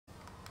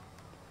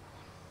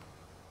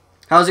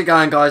How's it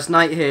going, guys?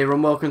 Nate here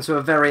and welcome to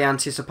a very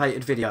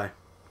anticipated video.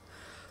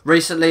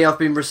 Recently I've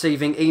been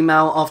receiving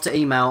email after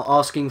email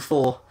asking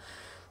for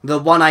the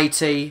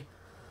 180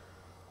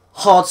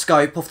 hard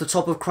scope off the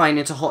top of crane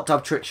into hot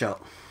tub trick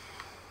shot.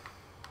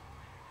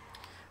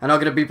 And I'm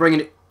going to be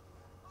bringing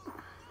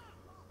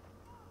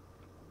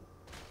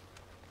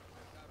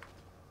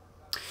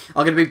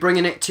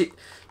it...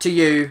 to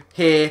you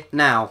here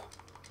now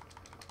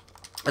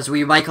as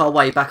we make our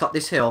way back up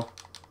this hill.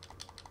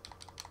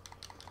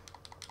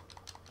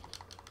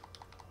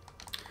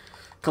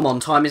 Come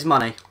on, time is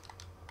money.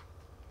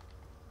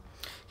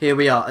 Here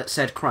we are at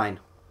said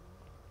crane.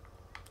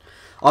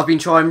 I've been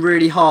trying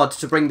really hard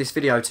to bring this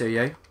video to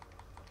you.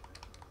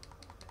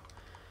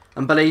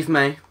 And believe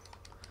me,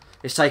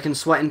 it's taken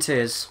sweat and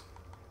tears,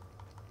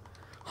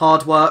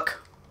 hard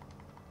work,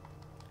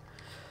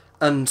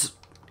 and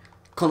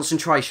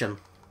concentration.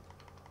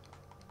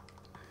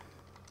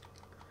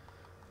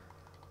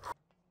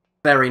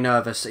 Very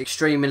nervous,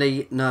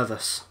 extremely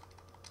nervous.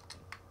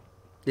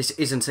 This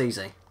isn't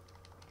easy.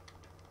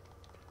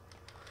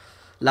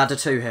 Ladder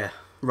 2 here.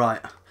 Right.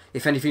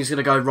 If anything's going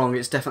to go wrong,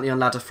 it's definitely on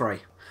ladder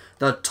 3.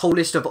 The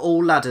tallest of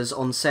all ladders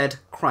on said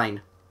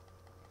crane.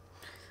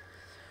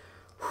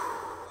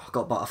 I've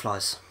got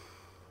butterflies.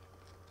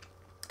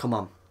 Come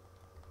on.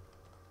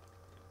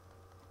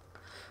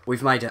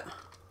 We've made it.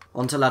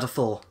 Onto ladder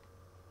 4.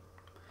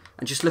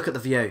 And just look at the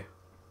view.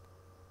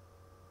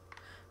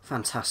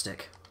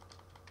 Fantastic.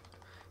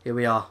 Here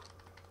we are.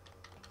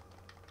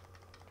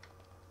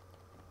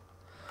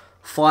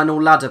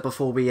 Final ladder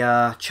before we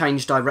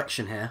change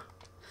direction here.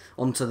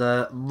 Onto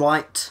the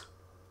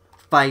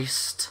right-faced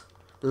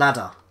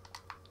ladder.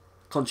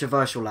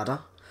 Controversial ladder.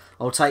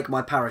 I'll take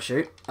my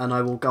parachute and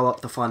I will go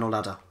up the final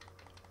ladder.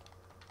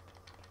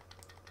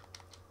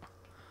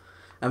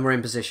 And we're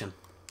in position.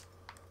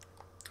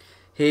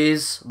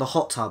 Here's the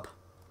hot tub.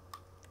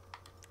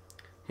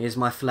 Here's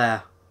my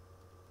flare.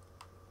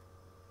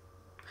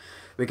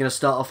 We're going to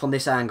start off on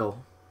this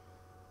angle.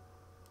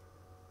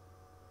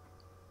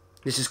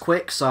 This is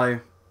quick,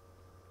 so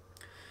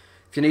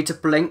if you need to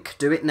blink,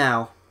 do it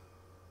now.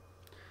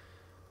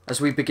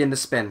 As we begin the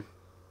spin,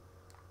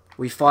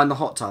 we find the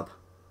hot tub.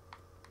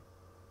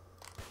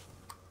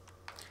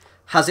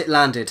 Has it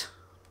landed?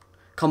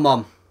 Come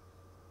on.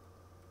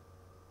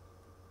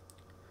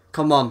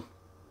 Come on.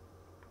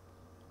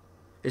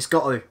 It's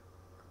got to.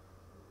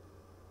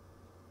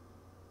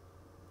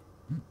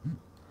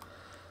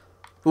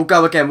 We'll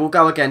go again, we'll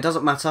go again.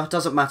 Doesn't matter,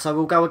 doesn't matter.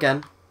 We'll go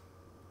again.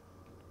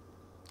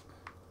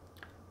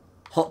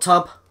 Hot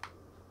tub.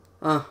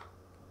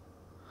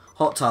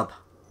 Hot tub.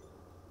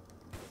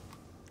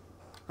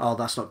 Oh,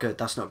 that's not good.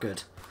 That's not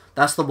good.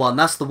 That's the one.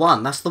 That's the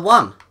one. That's the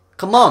one.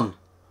 Come on.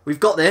 We've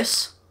got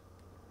this.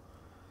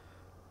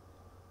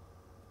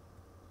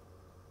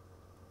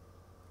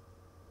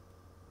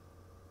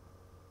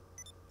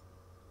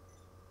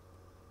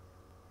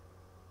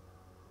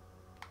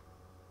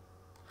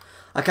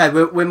 Okay,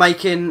 we're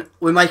making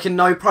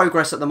no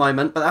progress at the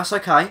moment, but that's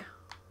okay.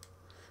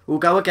 We'll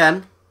go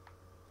again.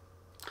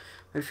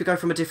 Maybe if we go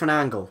from a different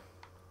angle.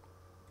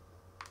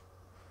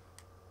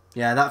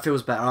 Yeah, that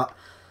feels better.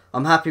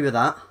 I'm happy with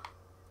that.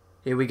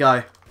 Here we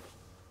go.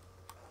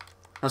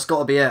 That's got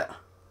to be it.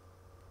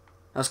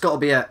 That's got to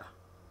be it.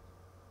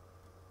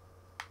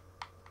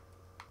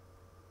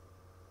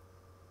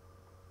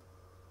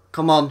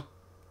 Come on.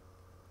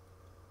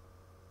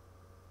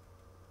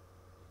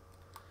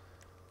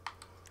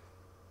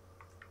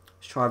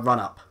 Let's try a run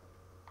up.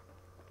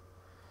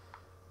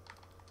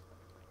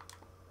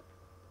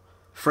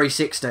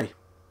 360.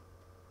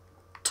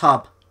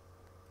 Tub.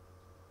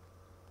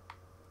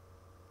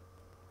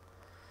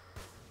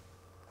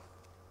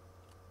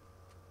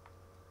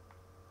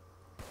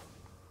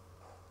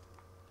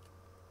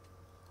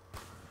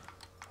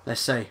 Let's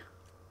see.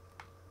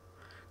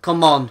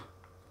 Come on.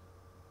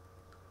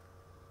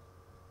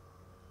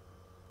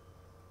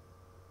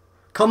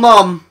 Come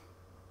on.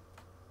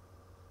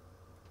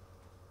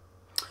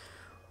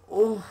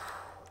 Oh.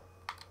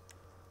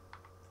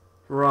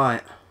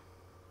 Right.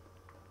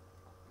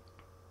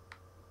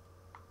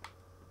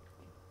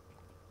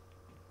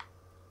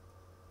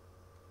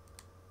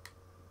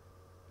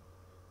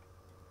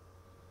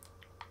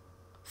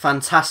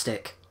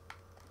 Fantastic.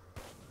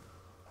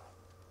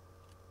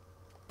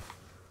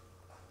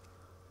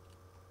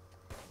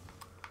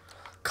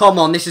 Come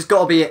on, this has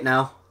got to be it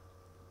now.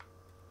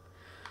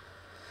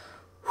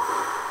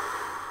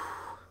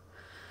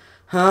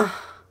 Huh?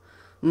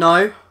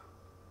 No.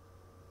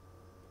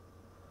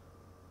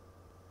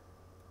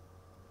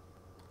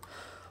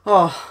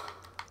 Oh.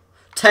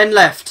 10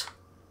 left.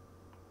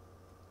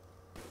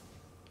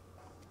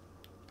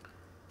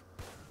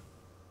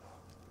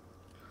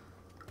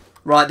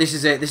 Right, this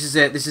is it, this is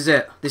it, this is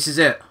it, this is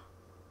it.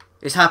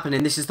 It's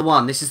happening, this is the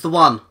one, this is the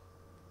one.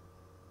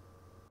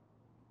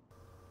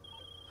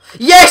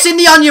 Yes, in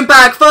the onion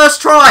bag,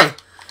 first try.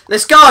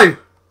 Let's go.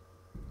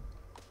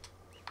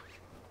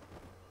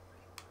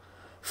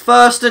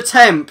 First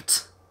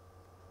attempt.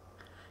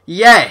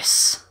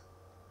 Yes.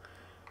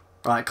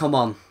 Right, come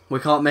on. We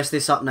can't mess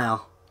this up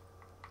now.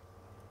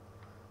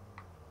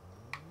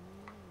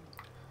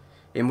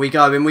 In we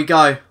go, in we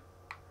go.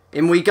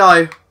 In we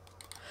go.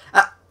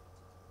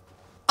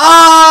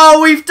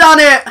 Oh, we've done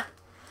it!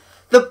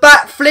 The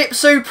backflip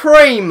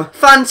supreme.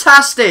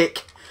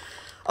 Fantastic.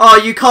 Oh,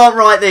 you can't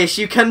write this.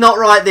 You cannot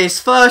write this.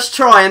 First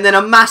try and then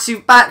a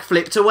massive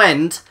backflip to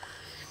end.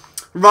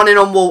 Running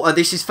on water.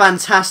 This is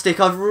fantastic.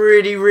 I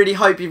really, really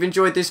hope you've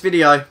enjoyed this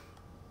video.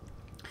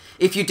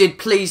 If you did,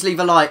 please leave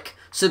a like,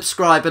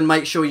 subscribe and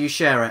make sure you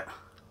share it.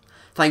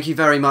 Thank you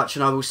very much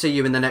and I will see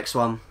you in the next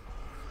one.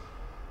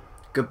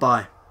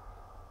 Goodbye.